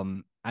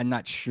 I'm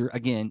not sure.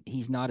 Again,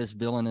 he's not as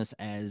villainous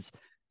as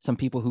some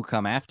people who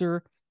come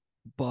after,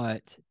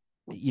 but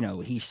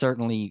he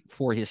certainly,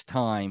 for his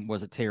time,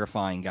 was a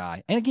terrifying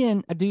guy. And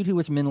again, a dude who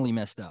was mentally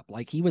messed up.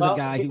 Like, he was a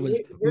guy who was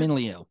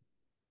mentally ill.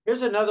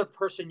 Here's another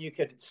person you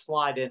could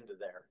slide into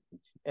there.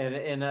 And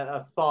in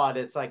a thought,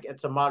 it's like,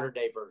 it's a modern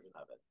day version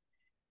of it,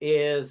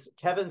 is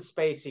Kevin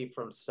Spacey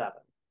from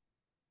Seven.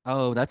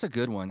 Oh, that's a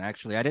good one.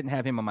 Actually, I didn't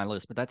have him on my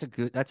list, but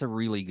that's a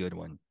really good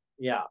one.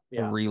 Yeah.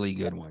 A really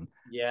good one.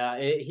 Yeah.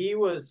 He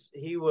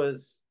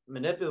was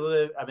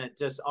manipulative. I mean,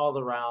 just all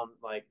around,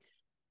 like,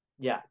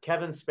 yeah,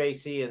 Kevin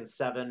Spacey in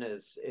Seven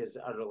is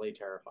utterly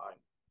terrifying.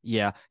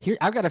 Yeah. Here,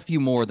 I've got a few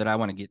more that I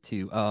want to get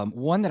to.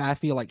 One that I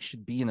feel like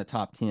should be in the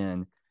top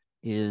 10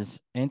 is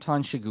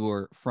Anton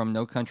Chigurh from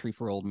No Country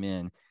for Old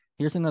Men.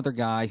 Here's another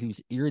guy who's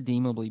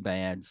irredeemably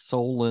bad,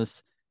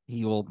 soulless.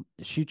 He will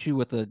shoot you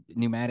with a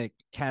pneumatic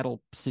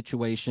cattle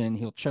situation.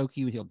 He'll choke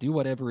you. He'll do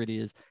whatever it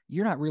is.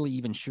 You're not really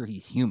even sure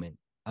he's human.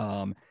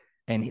 And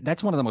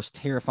that's one of the most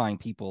terrifying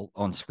people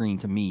on screen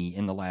to me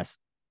in the last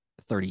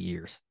 30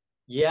 years.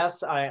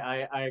 Yes,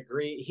 I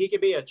agree. He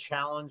could be a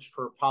challenge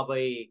for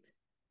probably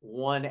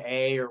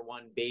 1A or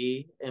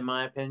 1B, in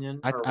my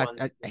opinion.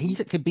 He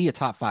could be a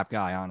top 5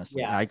 guy,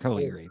 honestly. Yeah, I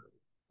totally agree.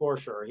 For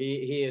sure.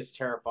 He is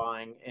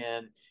terrifying.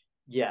 And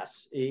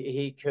yes,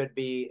 he could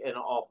be an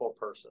awful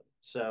person.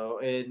 So,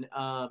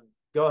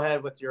 go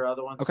ahead with your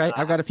other ones. Okay,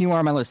 I've got a few more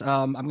on my list.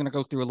 I'm going to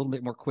go through a little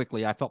bit more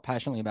quickly. I felt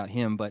passionately about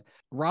him, but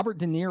Robert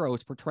De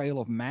Niro's portrayal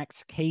of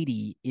Max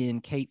Cady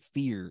in Cape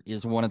Fear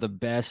is one of the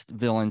best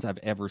villains I've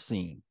ever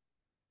seen.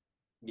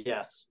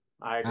 Yes.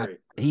 I agree.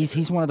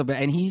 He's one of the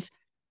best, and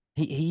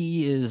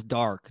he is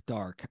dark.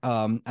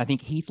 I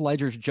think Heath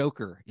Ledger's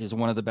Joker is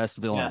one of the best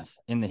villains Yes.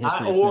 in the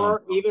history of film.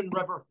 Or even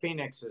River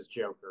Phoenix's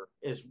Joker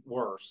is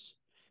worse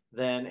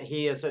than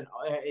he is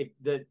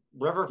the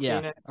River Yeah,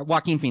 Phoenix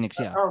Joaquin Phoenix.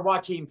 Yeah, or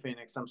Joaquin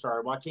Phoenix. I'm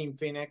sorry, Joaquin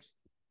Phoenix.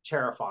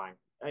 Terrifying.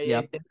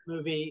 yep, That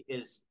movie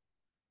is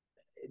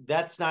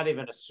that's not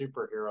even a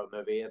superhero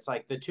movie. It's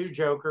like the two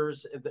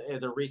Jokers,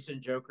 the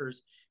recent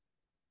Jokers.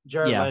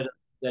 Jared yeah, Leto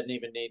doesn't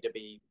even need to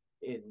be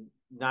in.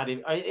 Not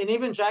even, and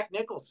even Jack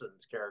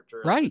Nicholson's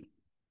character right.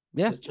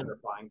 Yeah, is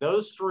terrifying.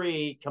 Those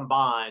three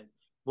combined,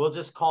 we'll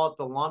just call it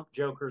the lump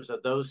Jokers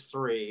of those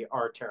three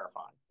are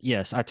terrifying.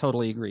 yes, I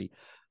totally agree.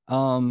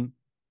 Um,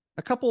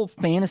 a couple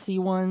fantasy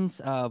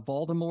ones,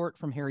 Voldemort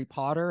from Harry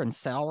Potter and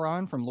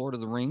Sauron from Lord of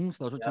the Rings.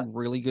 Those are two Yes.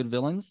 really good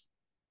villains.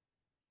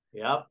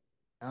 Yep.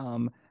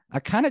 Um, a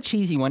kind of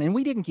cheesy one, and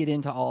we didn't get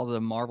into all the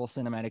Marvel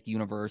Cinematic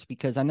Universe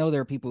because I know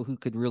there are people who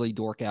could really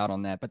dork out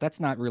on that, but that's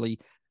not really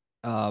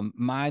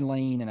my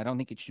lane, and I don't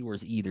think it's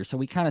yours either. So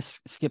we kind of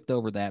skipped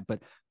over that.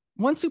 But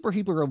one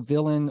superhero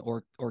villain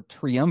or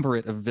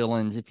triumvirate of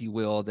villains, if you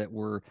will, that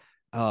were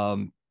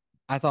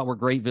I thought were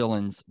great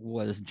villains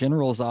was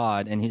General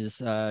Zod and his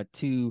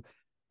two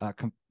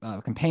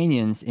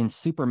companions in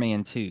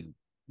Superman 2. And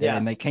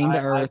Yes. they came to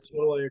I Earth,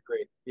 totally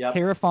agree. Yep.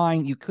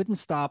 terrifying. You couldn't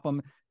stop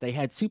them. They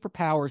had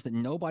superpowers that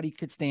nobody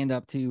could stand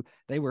up to.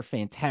 They were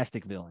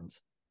fantastic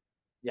villains.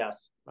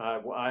 Yes.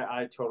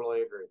 I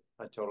totally agree.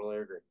 I totally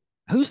agree.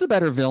 Who's the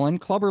better villain,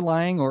 Clubber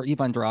Lang or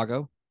Ivan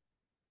Drago?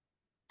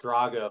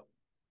 Drago.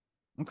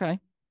 Okay.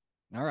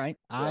 All right.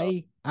 So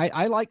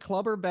I like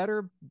Clubber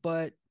better,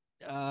 but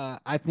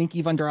I think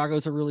Ivan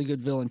Drago's a really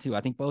good villain too.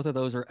 I think both of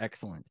those are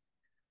excellent.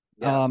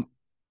 yes.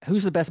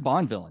 Who's the best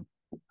Bond villain?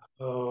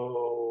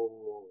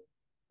 Oh,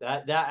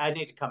 that I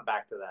need to come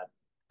back to that.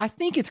 I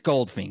think it's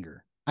Goldfinger.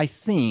 I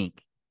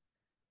think,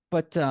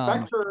 but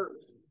Spectre,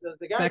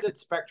 the guy who Spectre, did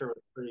Spectre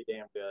was pretty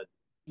damn good.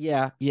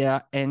 yeah,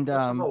 and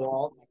Christopher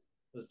Waltz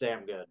was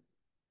damn good.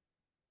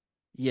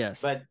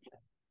 yes. But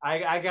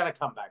I got to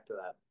come back to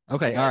that.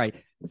 Okay, all right.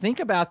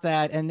 Think about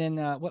that, and then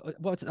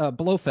what's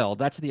Blofeld?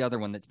 That's the other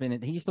one that's been.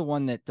 He's the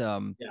one that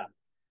Yeah.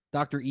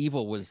 Doctor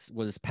Evil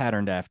was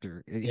patterned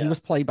after. He was Yes.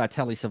 played by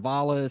Telly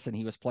Savalas, and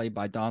he was played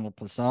by Donald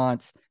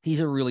Pleasance. He's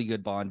a really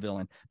good Bond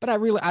villain. But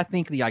I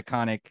think the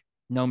iconic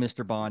 "No,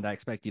 Mr. Bond, I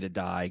expect you to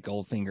die"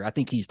 Goldfinger. I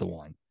think he's the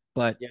one.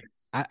 But Yes.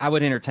 I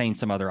would entertain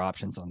some other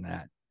options on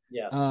that.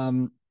 Yes.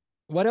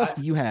 What else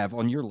do you have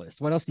on your list?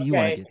 What else do you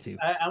want to Okay. get to?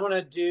 I want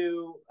to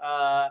do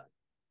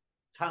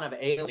kind of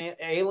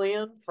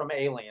alien from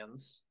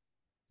Aliens.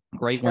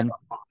 Great one.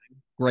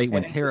 Great one.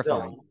 And it's a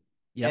Terrifying. villain.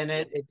 Yep. And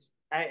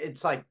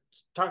it's like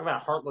talk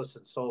about heartless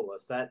and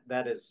soulless.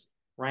 That is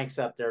ranks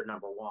up there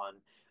number one.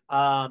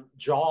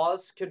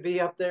 Jaws could be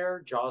up there.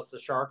 Jaws the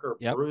shark or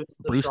Yep. Bruce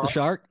Bruce the shark.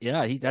 Shark.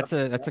 Yeah, that's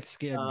a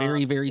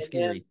very, very And then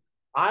scary.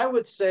 I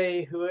would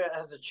say who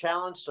has a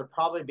challenge to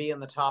probably be in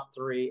the top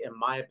three, in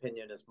my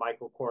opinion, is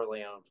Michael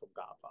Corleone from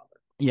Godfather.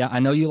 Yeah, I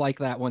know you like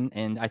that one,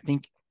 and I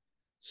think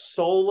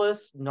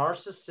Soulless,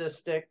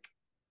 narcissistic,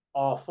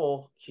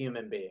 awful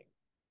human being.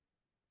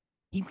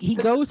 he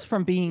goes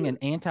from being an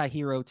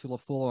anti-hero to a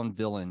full-on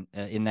villain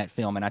in that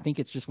film, and I think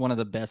it's just one of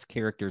the best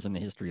characters in the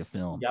history of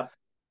film. Yep.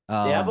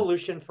 The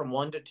evolution from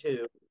 1 to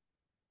 2.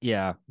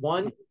 Yeah.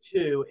 1 to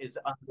 2 is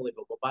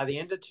unbelievable. By the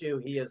end of 2,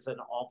 he is an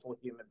awful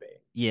human being.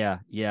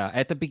 Yeah.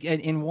 At the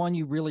beginning, in 1,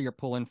 you really are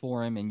pulling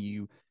for him, and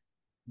you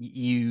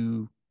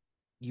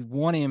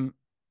want him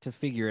to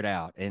figure it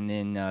out, and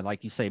then,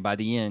 like you say, by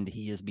the end,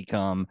 he has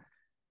become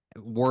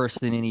worse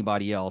than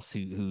anybody else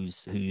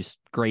who's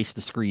graced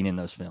the screen in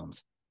those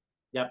films.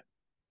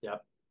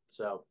 Yep.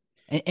 So,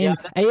 and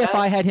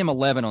AFI had him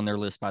 11 on their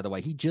list, by the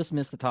way. He just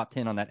missed the top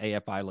 10 on that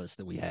AFI list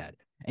that we had.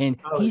 And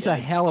he's a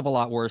hell of a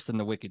lot worse than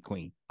the Wicked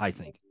Queen, I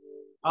think.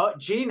 Oh,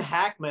 Gene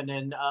Hackman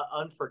in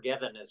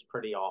Unforgiven is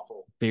pretty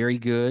awful. Very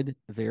good.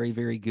 Very,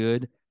 very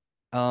good.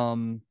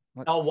 El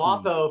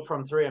Guapo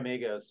from Three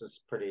Amigos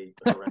is pretty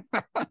horrendous.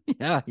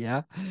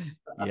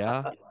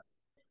 Yeah.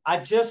 I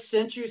just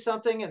sent you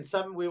something, and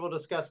something we will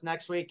discuss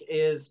next week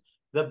is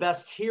the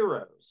best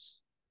heroes.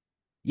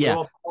 Yeah.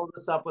 We'll follow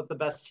this up with the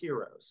best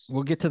heroes.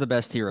 We'll get to the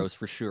best heroes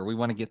for sure. We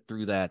want to get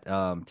through that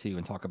too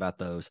and talk about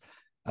those.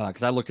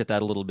 Because I looked at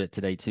that a little bit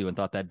today too and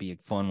thought that'd be a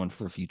fun one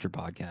for a future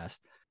podcast.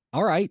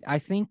 All right. I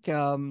think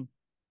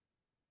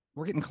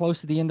we're getting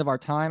close to the end of our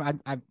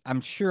time. I'm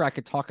sure I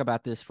could talk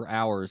about this for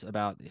hours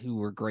about who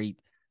were great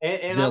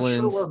and villains.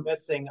 I'm sure we're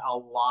missing a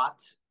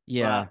lot.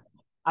 Yeah.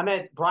 I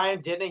mean,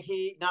 Brian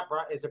Dennehy,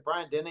 is it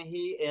Brian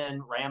Dennehy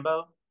in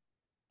Rambo?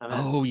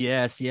 Oh,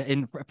 yes. Yeah.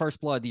 In First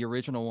Blood, the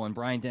original one,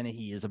 Brian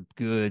Dennehy is a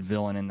good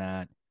villain in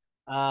that.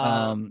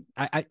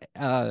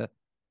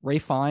 Ray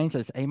Fiennes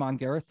as Amon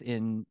Gareth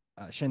in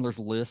Schindler's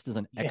List is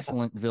an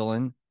excellent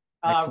villain.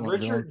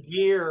 Richard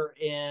Gere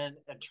in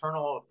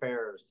Eternal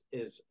Affairs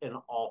is an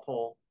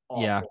awful.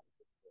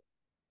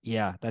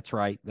 Yeah, that's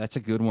right. That's a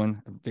good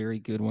one. A very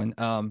good one.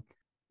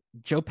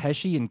 Joe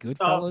Pesci in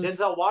Goodfellas.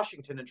 Denzel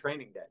Washington in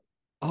Training Day.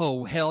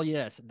 Oh, hell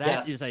yes.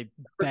 That is a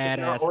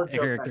badass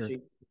character.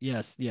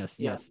 Yes, yes,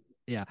 Yeah. yes.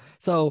 Yeah.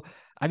 So,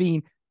 I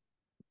mean,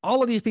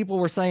 all of these people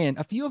were saying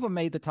a few of them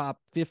made the top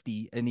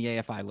 50 in the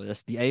AFI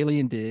list. The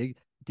Alien did,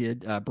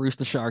 Bruce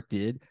the Shark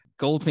did,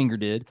 Goldfinger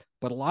did,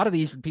 but a lot of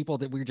these people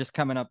that we were just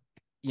coming up,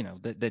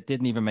 that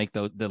didn't even make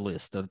the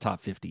list of the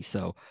top 50.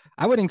 So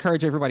I would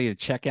encourage everybody to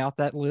check out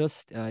that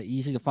list.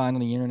 Easy to find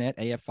on the internet,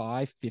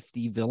 AFI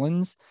 50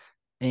 villains,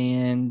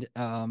 and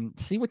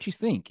see what you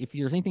think. If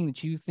there's anything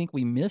that you think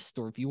we missed,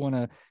 or if you want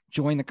to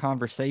join the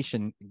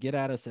conversation, get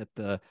at us at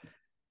the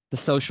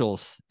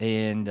socials,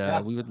 and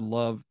Yeah. we would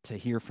love to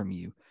hear from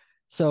you.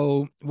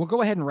 So we'll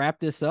go ahead and wrap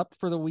this up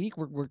for the week.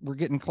 We're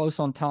getting close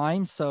on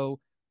time. So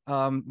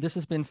this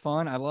has been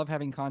fun. I love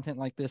having content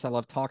like this. I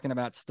love talking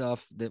about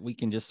stuff that we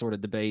can just sort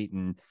of debate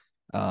and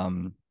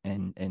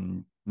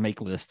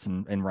make lists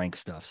and rank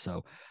stuff.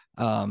 So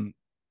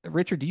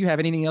Richard, do you have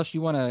anything else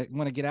you want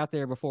to get out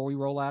there before we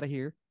roll out of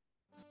here?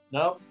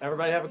 Nope.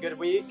 Everybody have a good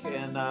week,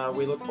 and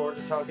we look forward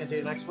to talking to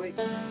you next week.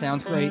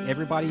 Sounds great.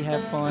 Everybody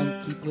have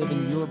fun. Keep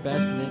living your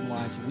best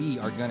midlives. We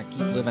are going to keep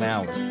living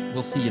ours.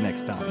 We'll see you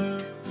next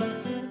time.